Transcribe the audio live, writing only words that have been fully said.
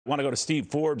want to go to Steve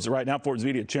Forbes right now, Forbes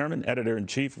Media chairman,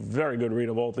 editor-in-chief, very good read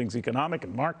of all things economic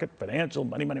and market, financial,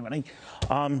 money.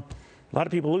 A lot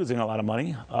of people losing a lot of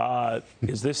money.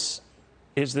 Is this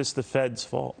the Fed's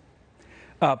fault?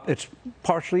 It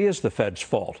partially is the Fed's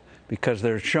fault because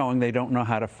they're showing they don't know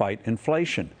how to fight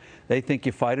inflation. They think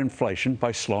you fight inflation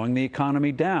by slowing the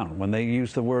economy down. When they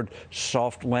use the word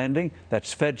soft landing,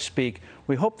 that's Fed speak.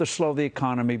 We hope to slow the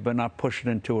economy but not push it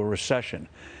into a recession.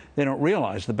 They don't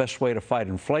realize the best way to fight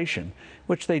inflation,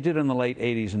 which they did in the late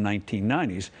 80s and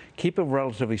 1990s, keep a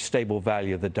relatively stable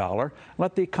value of the dollar,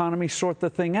 let the economy sort the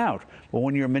thing out. But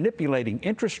when you're manipulating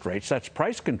interest rates, that's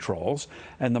price controls,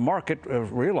 and the market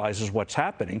realizes what's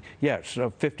happening. Yes,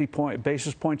 50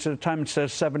 basis points at a time instead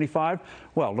of 75.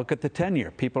 Well, look at the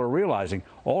 10-year. People are realizing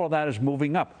all of that is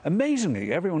moving up.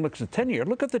 Amazingly, everyone looks at the 10-year.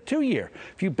 Look at the 2-year.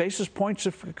 A few basis points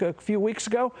a few weeks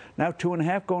ago, now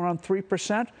 2.5 going on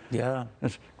 3%. Yeah.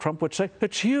 As Trump would say,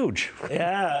 it's huge.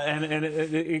 Yeah, and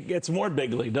it gets more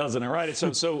bigly, doesn't it, right?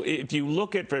 So if you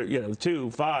look at,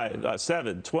 2, 5,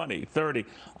 7, 20, 30,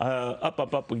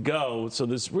 up we go. So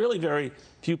there's really very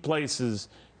few places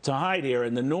to hide here.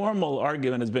 And the normal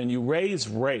argument has been you raise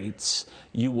rates,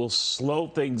 you will slow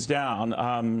things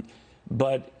down.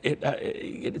 But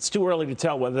it's too early to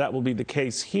tell whether that will be the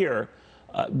case here.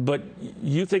 But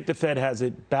you think the Fed has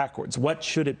it backwards. What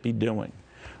should it be doing?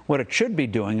 What it should be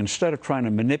doing, instead of trying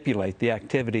to manipulate the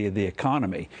activity of the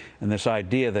economy and this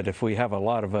idea that if we have a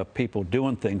lot of people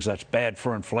doing things, that's bad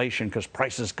for inflation because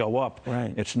prices go up.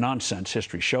 Right. It's nonsense.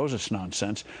 History shows it's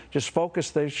nonsense. Just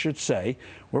focus, they should say,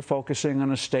 we're focusing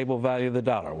on a stable value of the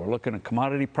dollar. We're looking at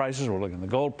commodity prices. We're looking at the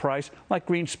gold price, like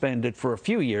Greenspan did for a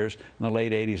few years in the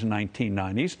late 80s and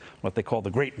 1990s, what they call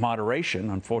the Great Moderation.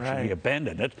 Unfortunately, he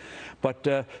abandoned it.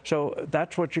 But so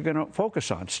that's what you're going to focus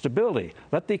on, stability.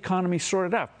 Let the economy sort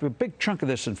it out. A big chunk of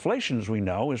this inflation, as we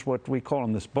know, is what we call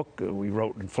in this book we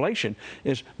wrote, inflation,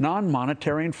 is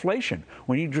non-monetary inflation.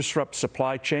 When you disrupt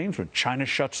supply chains, when China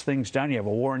shuts things down, you have a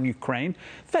war in Ukraine,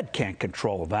 Fed can't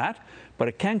control that, but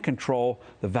it can control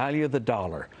the value of the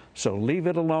dollar. So leave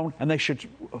it alone, and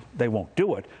they won't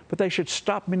do it, but they should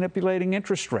stop manipulating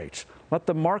interest rates. Let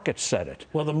the market set it.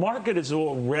 Well, the market has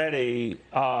already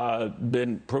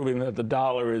been proving that the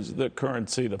dollar is the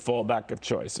currency, the fallback of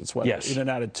choice. It's what, in and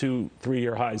out of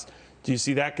 2-3-year highs. Do you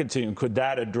see that continuing? Could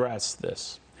that address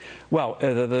this? Well,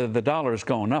 the dollar is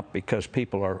going up because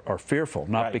people are fearful,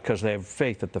 not because they have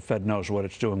faith that the Fed knows what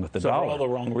it's doing with the dollar. For all the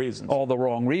wrong reasons. All the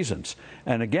wrong reasons.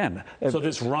 And again... So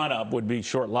this run-up would be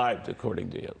short-lived, according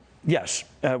to you? Yes.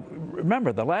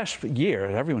 Remember, the last year,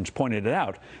 everyone's pointed it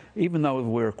out, even though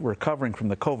we're recovering from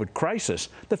the COVID crisis,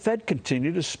 the Fed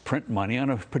continued to print money on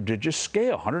a prodigious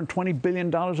scale, $120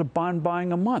 billion of bond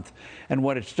buying a month. And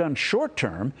what it's done short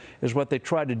term is what they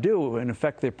tried to do. In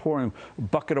effect, they're pouring a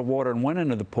bucket of water in one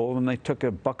end of the pool, and they took a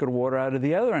bucket of water out of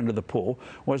the other end of the pool,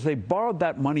 was they borrowed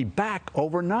that money back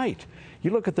overnight. You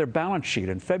look at their balance sheet.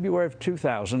 In February of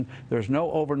 2000, there's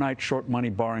no overnight short money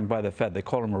borrowing by the Fed. They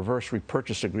call them reverse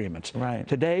repurchase agreements. Right.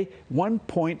 Today,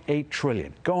 $1.8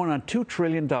 trillion, going on $2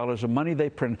 trillion of money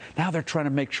they print. Now they're trying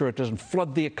to make sure it doesn't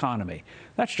flood the economy.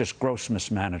 That's just gross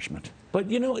mismanagement. But,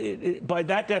 by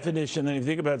that definition, and if you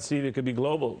think about it, Steve, it could be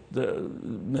global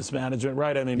mismanagement,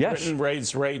 right? I mean, Britain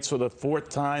raised rates for the 4th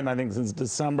time, I think, since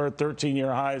December,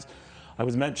 13-year highs. I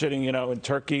was mentioning, in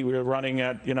Turkey, we were running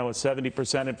at, a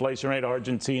 70% inflation rate,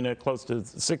 Argentina close to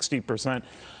 60%,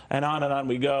 and on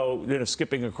we go,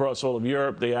 skipping across all of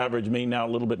Europe. The average mean now a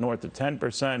little bit north of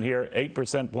 10% here,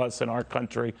 8% plus in our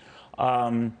country.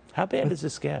 How bad does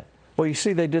this get? Well, you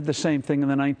see, they did the same thing in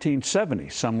the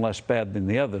 1970s, some less bad than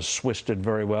the others. Swiss did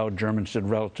very well. Germans did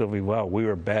relatively well. We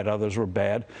were bad. Others were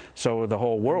bad. So the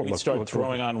whole world looked... start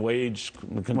throwing on wage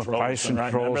controls. Price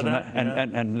controls.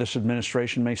 And this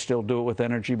administration may still do it with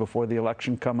energy before the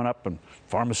election coming up and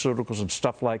pharmaceuticals and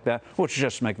stuff like that, which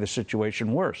just make the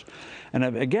situation worse. And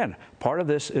again, part of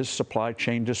this is supply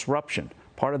chain disruption.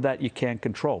 Part of that you can't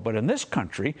control. But in this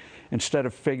country, instead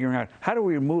of figuring out how do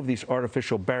we remove these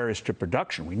artificial barriers to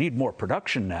production, we need more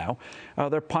production now,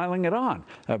 they're piling it on.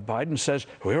 Biden says,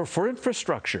 we're for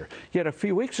infrastructure. Yet a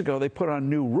few weeks ago, they put on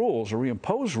new rules or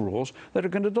reimposed rules that are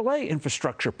going to delay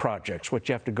infrastructure projects, which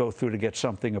you have to go through to get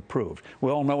something approved. We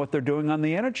all know what they're doing on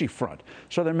the energy front.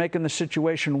 So they're making the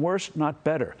situation worse, not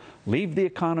better. Leave the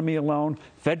economy alone.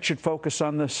 Fed should focus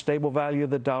on the stable value of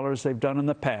the dollar as they've done in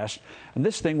the past. And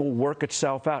this thing will work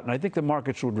itself out. And I think the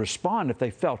markets would respond if they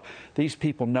felt these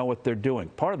people know what they're doing.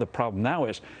 Part of the problem now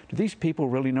is, do these people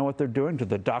really know what they're doing? Do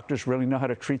the doctors really know how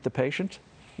to treat the patients?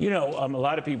 A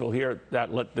lot of people here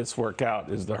that let this work out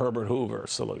is the Herbert Hoover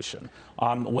solution.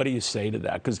 What do you say to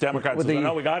that? Because Democrats say,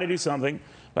 no, we got to do something.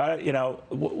 What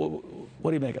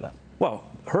do you make of that? Well,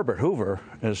 Herbert Hoover,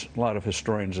 as a lot of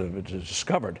historians have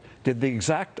discovered, did the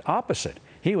exact opposite.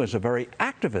 He was a very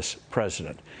activist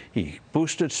president. He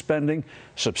boosted spending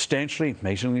substantially,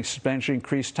 amazingly substantially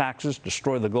increased taxes,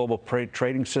 destroyed the global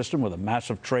trading system with a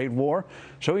massive trade war.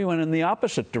 So he went in the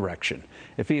opposite direction.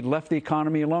 If he'd left the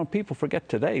economy alone, people forget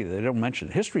today, they don't mention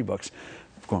history books,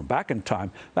 going back in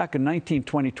time, back in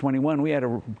 1920-21, we had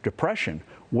a depression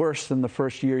worse than the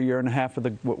first year and a half of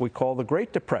what we call the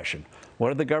Great Depression. What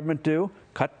did the government do?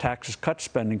 Cut taxes, cut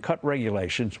spending, cut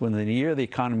regulations. Within a year, the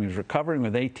economy was recovering.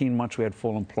 With 18 months, we had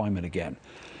full employment again.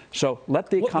 So let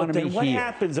the economy heal. What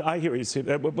happens, I hear you, Steve,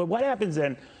 but what happens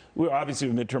then? We're obviously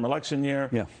in a midterm election year.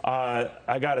 Yeah.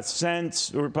 I got a sense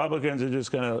the Republicans are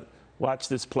just going to watch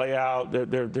this play out.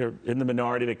 They're in the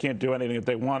minority. They can't do anything if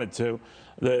they wanted to.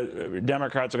 The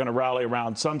Democrats are going to rally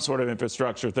around some sort of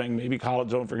infrastructure thing, maybe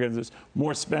college loan forgiveness,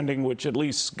 more spending, which at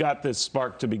least got this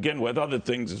spark to begin with. Other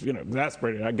things,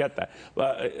 exasperating. I get that.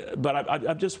 But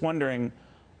I'm just wondering,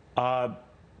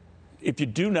 if you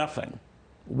do nothing,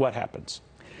 what happens?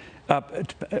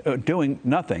 Doing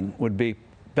nothing would be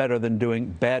better than doing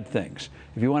bad things.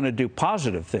 If you want to do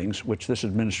positive things, which this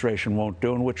administration won't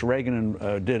do, and which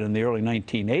Reagan did in the early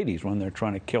 1980s when they're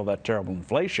trying to kill that terrible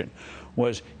inflation,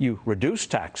 was you reduce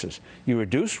taxes, you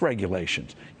reduce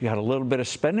regulations, you had a little bit of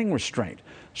spending restraint.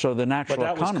 So the natural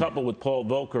economy. But that was coupled with Paul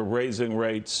Volcker raising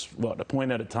rates, a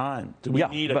point at a time. Do we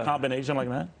need a combination like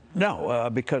that? No,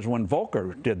 because when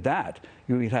Volcker did that,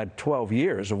 you had 12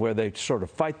 years of where they sort of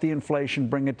fight the inflation,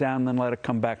 bring it down, then let it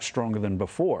come back stronger than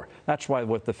before. That's why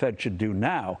what the Fed should do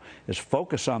now is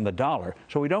focus on the dollar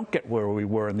so we don't get where we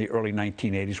were in the early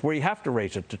 1980s, where you have to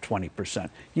raise it to 20%.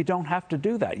 You don't have to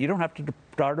do that. You don't have to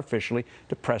artificially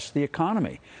depress the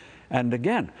economy. And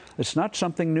again, it's not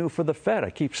something new for the Fed. I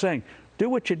keep saying, do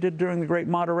what you did during the Great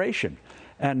Moderation.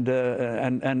 And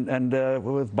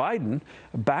with Biden,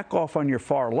 back off on your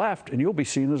far left, and you'll be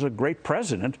seen as a great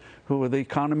president who the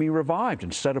economy revived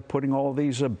instead of putting all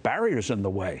these barriers in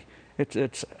the way.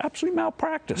 It's absolutely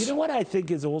malpractice. You know what I think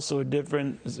is also a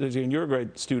difference, and you're a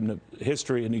great student of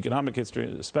history and economic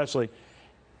history, especially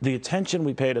the attention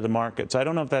we pay to the markets. I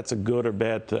don't know if that's a good or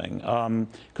bad thing,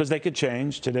 because they could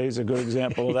change. Today's a good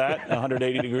example of that,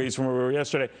 180 degrees from where we were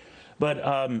yesterday.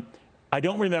 But I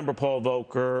don't remember Paul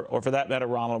Volcker, or for that matter,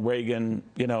 Ronald Reagan,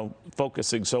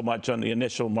 focusing so much on the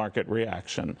initial market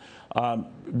reaction.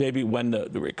 Maybe when the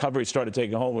recovery started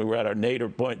taking hold, we were at our nadir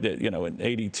point, in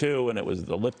 '82, and it was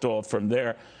the liftoff from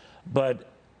there. But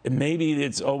maybe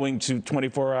it's owing to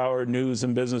 24-hour news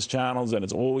and business channels, and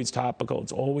it's always topical.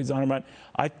 It's always on our mind.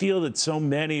 I feel that so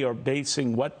many are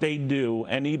basing what they do,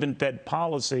 and even Fed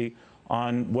policy,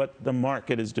 on what the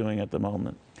market is doing at the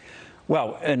moment.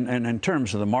 Well, and in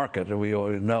terms of the market, we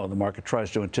already know the market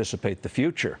tries to anticipate the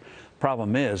future.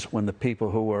 Problem is, when the people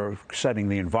who are setting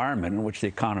the environment in which the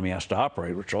economy has to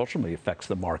operate, which ultimately affects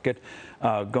the market,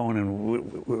 going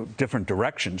in different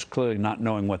directions, clearly not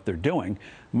knowing what they're doing,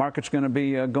 the market's going to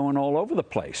be going all over the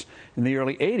place. In the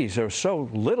early 80s, there was so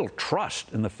little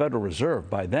trust in the Federal Reserve.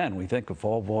 By then, we think of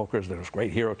Paul Volcker, there's a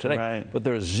great hero today, right. But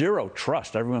there was zero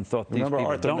trust. Everyone thought these people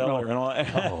Arthur don't Miller know.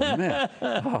 And all that.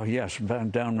 Oh, man. Oh, yes,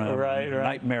 down right.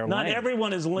 nightmare lane. Not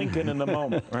everyone is Lincoln in the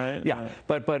moment, right? Yeah,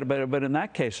 right. But in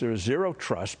that case, there was zero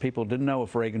trust. People didn't know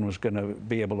if Reagan was going to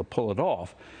be able to pull it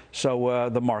off. So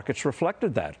the markets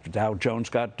reflected that. Dow Jones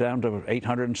got down to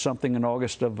 800 and something in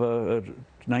August of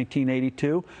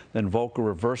 1982. Then Volcker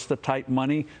reversed the tight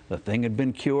money. The thing had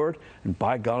been cured. And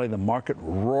by golly, the market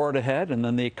roared ahead. And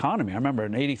then the economy. I remember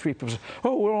in '83, people said,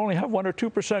 oh, we'll only have 1 or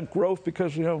 2% growth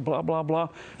because, blah, blah, blah.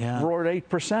 Yeah. Roared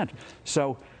 8%.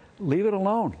 So leave it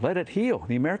alone. Let it heal.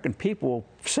 The American people will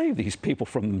save these people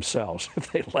from themselves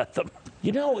if they let them.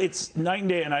 It's night and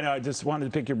day, and I know I just wanted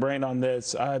to pick your brain on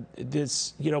this. Back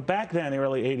then in the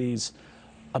early 80s,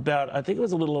 I think it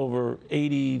was a little over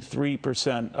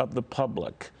 83% of the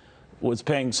public was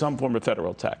paying some form of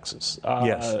federal taxes.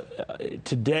 Yes.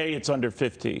 Today, it's under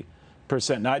 50%.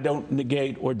 Now, I don't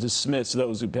negate or dismiss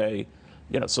those who pay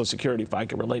Social Security,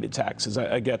 FICA-related taxes.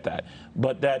 I get that.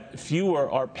 But that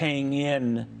fewer are paying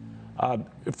in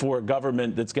for a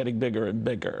government that's getting bigger and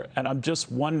bigger. And I'm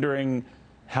just wondering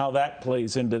how that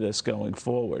plays into this going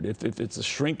forward, if it's a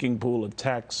shrinking pool of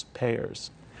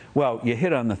taxpayers. Well, you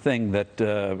hit on the thing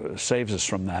that saves us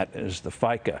from that is the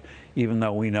FICA. even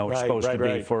though we know it's supposed to be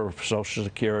right. for Social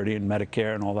Security and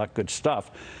Medicare and all that good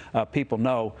stuff. People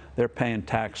know they're paying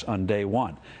tax on day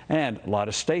one. And a lot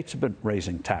of states have been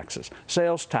raising taxes.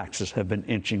 Sales taxes have been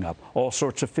inching up. All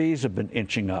sorts of fees have been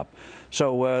inching up.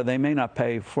 So they may not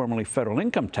pay formally federal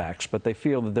income tax, but they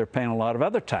feel that they're paying a lot of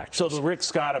other taxes. So the Rick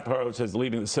Scott approach as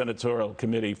leading the senatorial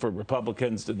committee for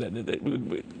Republicans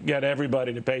to get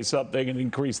everybody to pay something and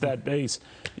increase that base,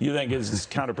 you think is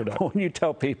counterproductive? When you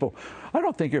tell people, I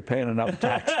don't think you're paying enough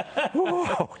tax.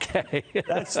 Okay.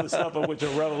 That's the stuff of which a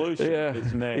revolution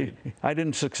is made. I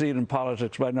didn't succeed in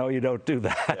politics, but I know you don't do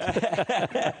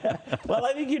that. Well,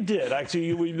 I think you did.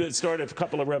 Actually, we started a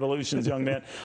couple of revolutions, young man.